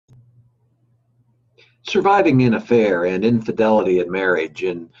Surviving an affair and infidelity in marriage,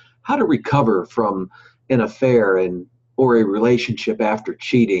 and how to recover from an affair and or a relationship after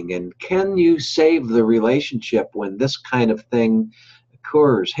cheating, and can you save the relationship when this kind of thing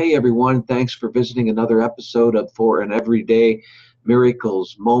occurs? Hey everyone, thanks for visiting another episode of For an Everyday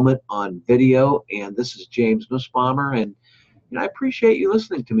Miracles Moment on video, and this is James Nussbaumer, and I appreciate you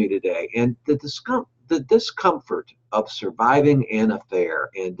listening to me today. And the discomfort of surviving an affair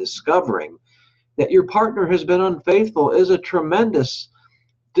and discovering that your partner has been unfaithful is a tremendous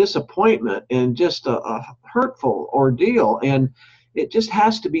disappointment and just a hurtful ordeal, and it just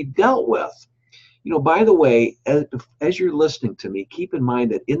has to be dealt with. By the way, as you're listening to me, keep in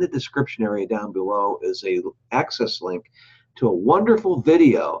mind that in the description area down below is a access link to a wonderful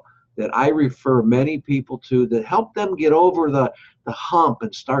video that I refer many people to that help them get over the hump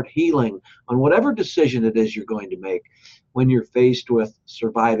and start healing on whatever decision it is you're going to make when you're faced with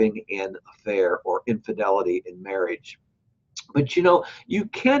surviving an affair or infidelity in marriage. But you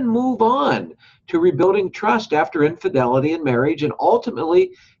can move on to rebuilding trust after infidelity in marriage and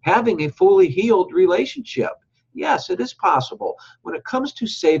ultimately having a fully healed relationship. Yes, it is possible. When it comes to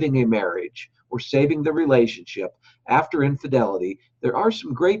saving a marriage or saving the relationship after infidelity, there are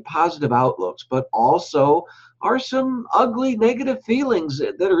some great positive outlooks, but also are some ugly negative feelings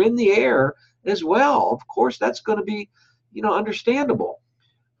that are in the air as well. Of course, that's going to be, understandable.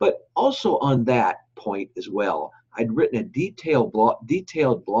 But also on that point as well, I'd written a detailed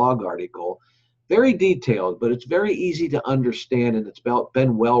blog article, very detailed, but it's very easy to understand, and it's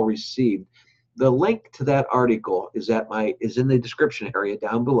been well received. The link to that article is in the description area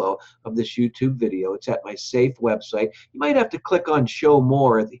down below of this YouTube video. It's at my safe website. You might have to click on Show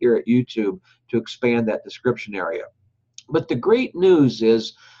More here at YouTube to expand that description area. But the great news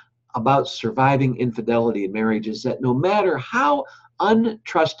is about surviving infidelity in marriage is that no matter how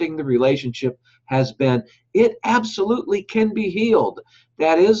untrusting the relationship has been, it absolutely can be healed.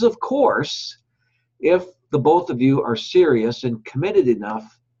 That is, of course, if the both of you are serious and committed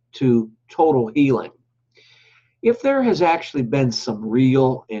enough to total healing. If there has actually been some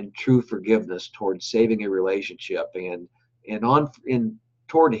real and true forgiveness towards saving a relationship and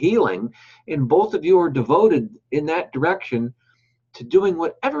toward healing, and both of you are devoted in that direction to doing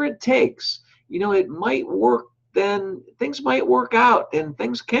whatever it takes, it might work. Then things might work out and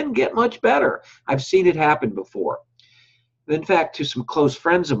things can get much better. I've seen it happen before. In fact, to some close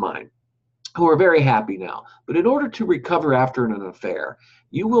friends of mine who are very happy now. But in order to recover after an affair,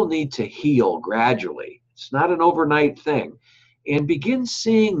 you will need to heal gradually. It's not an overnight thing. And begin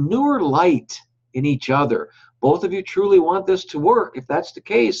seeing newer light in each other. Both of you truly want this to work if that's the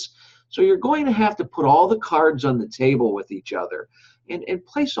case. So you're going to have to put all the cards on the table with each other and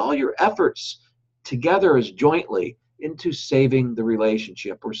place all your efforts together as jointly into saving the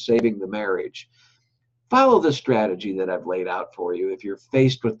relationship or saving the marriage. Follow the strategy that I've laid out for you if you're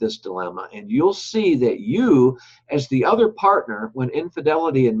faced with this dilemma, and you'll see that you, as the other partner, when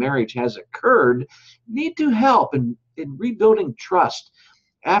infidelity in marriage has occurred, need to help in rebuilding trust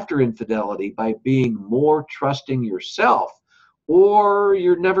after infidelity by being more trusting yourself, or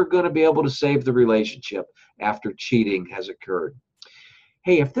you're never going to be able to save the relationship after cheating has occurred.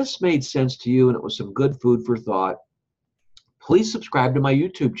 Hey, if this made sense to you and it was some good food for thought, please subscribe to my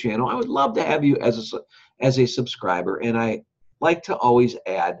YouTube channel. I would love to have you as a subscriber. And I like to always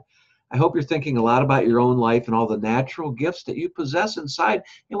add, I hope you're thinking a lot about your own life and all the natural gifts that you possess inside.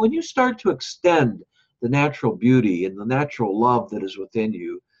 And when you start to extend the natural beauty and the natural love that is within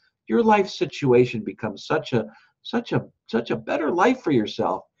you, your life situation becomes such a better life for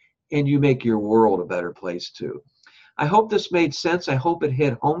yourself, and you make your world a better place too. I hope this made sense. I hope it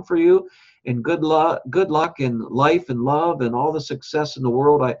hit home for you. And good luck in life and love and all the success in the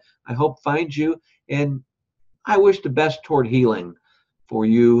world I hope finds you. And I wish the best toward healing for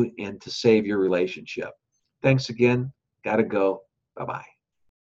you and to save your relationship. Thanks again. Gotta go. Bye-bye.